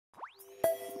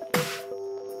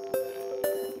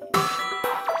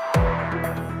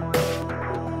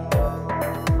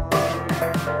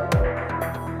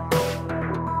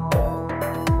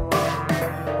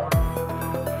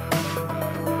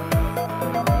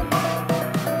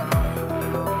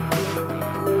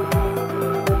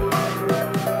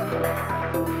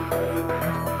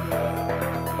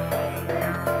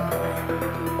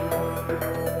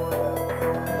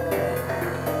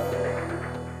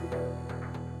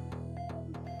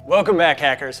Welcome back,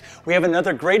 hackers. We have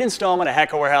another great installment of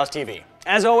Hacker Warehouse TV.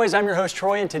 As always, I'm your host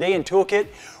Troy, and today in Toolkit,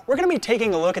 we're going to be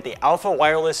taking a look at the ALFA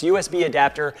wireless USB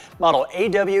adapter model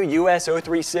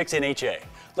AWUS036NHA.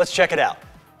 Let's check it out.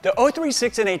 The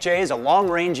 036NHA is a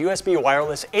long-range USB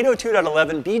wireless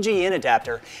 802.11 BGN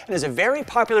adapter and is a very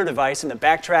popular device in the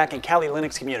Backtrack and Kali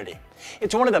Linux community.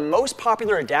 It's one of the most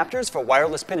popular adapters for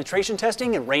wireless penetration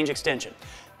testing and range extension.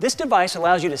 This device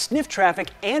allows you to sniff traffic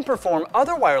and perform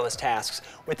other wireless tasks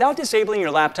without disabling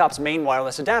your laptop's main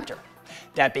wireless adapter.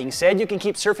 That being said, you can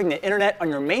keep surfing the internet on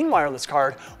your main wireless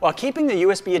card while keeping the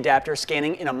USB adapter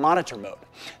scanning in a monitor mode.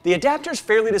 The adapter is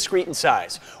fairly discreet in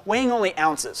size, weighing only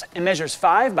ounces, and measures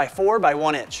 5 by 4 by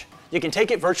 1 inch. You can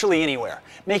take it virtually anywhere,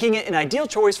 making it an ideal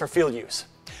choice for field use.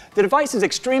 The device is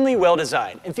extremely well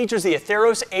designed and features the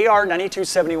Atheros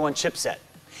AR9271 chipset.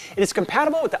 It is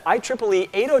compatible with the IEEE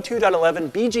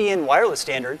 802.11 BGN wireless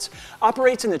standards,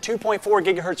 operates in the 2.4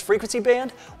 GHz frequency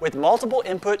band with multiple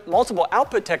input, multiple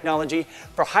output technology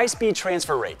for high-speed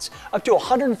transfer rates, up to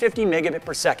 150 megabit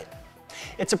per second.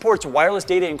 It supports wireless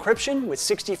data encryption with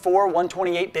 64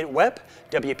 128-bit WEP,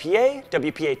 WPA,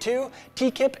 WPA2,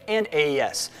 TKIP, and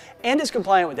AES, and is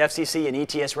compliant with FCC and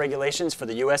ETS regulations for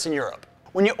the US and Europe.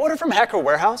 When you order from Hacker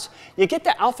Warehouse, you get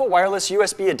the ALFA Wireless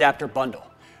USB Adapter Bundle,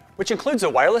 which includes a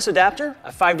wireless adapter,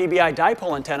 a 5 dBi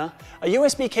dipole antenna, a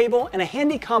USB cable, and a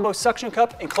handy combo suction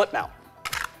cup and clip mount.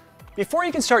 Before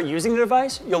you can start using the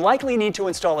device, you'll likely need to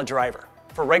install a driver.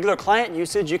 For regular client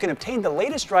usage, you can obtain the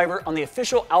latest driver on the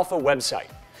official ALFA website.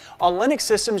 On Linux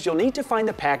systems, you'll need to find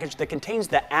the package that contains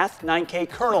the ATH9K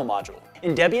kernel module.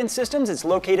 In Debian systems, it's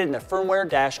located in the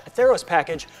firmware-Atheros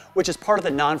package, which is part of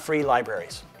the non-free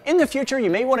libraries. In the future,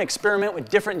 you may want to experiment with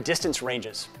different distance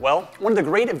ranges. Well, one of the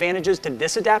great advantages to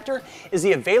this adapter is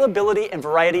the availability and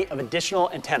variety of additional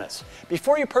antennas.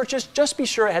 Before you purchase, just be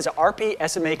sure it has a RP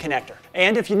SMA connector.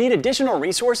 And if you need additional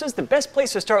resources, the best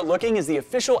place to start looking is the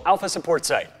official ALFA support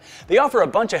site. They offer a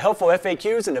bunch of helpful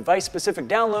FAQs and device-specific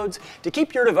downloads to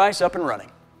keep your device up and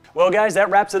running. Well guys, that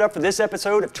wraps it up for this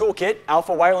episode of Toolkit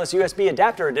ALFA Wireless USB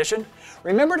Adapter Edition.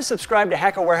 Remember to subscribe to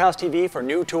Hacker Warehouse TV for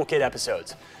new Toolkit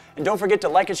episodes. And don't forget to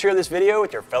like and share this video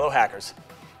with your fellow hackers.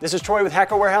 This is Troy with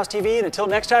Hacker Warehouse TV, and until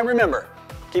next time, remember,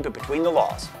 keep it between the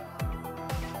laws.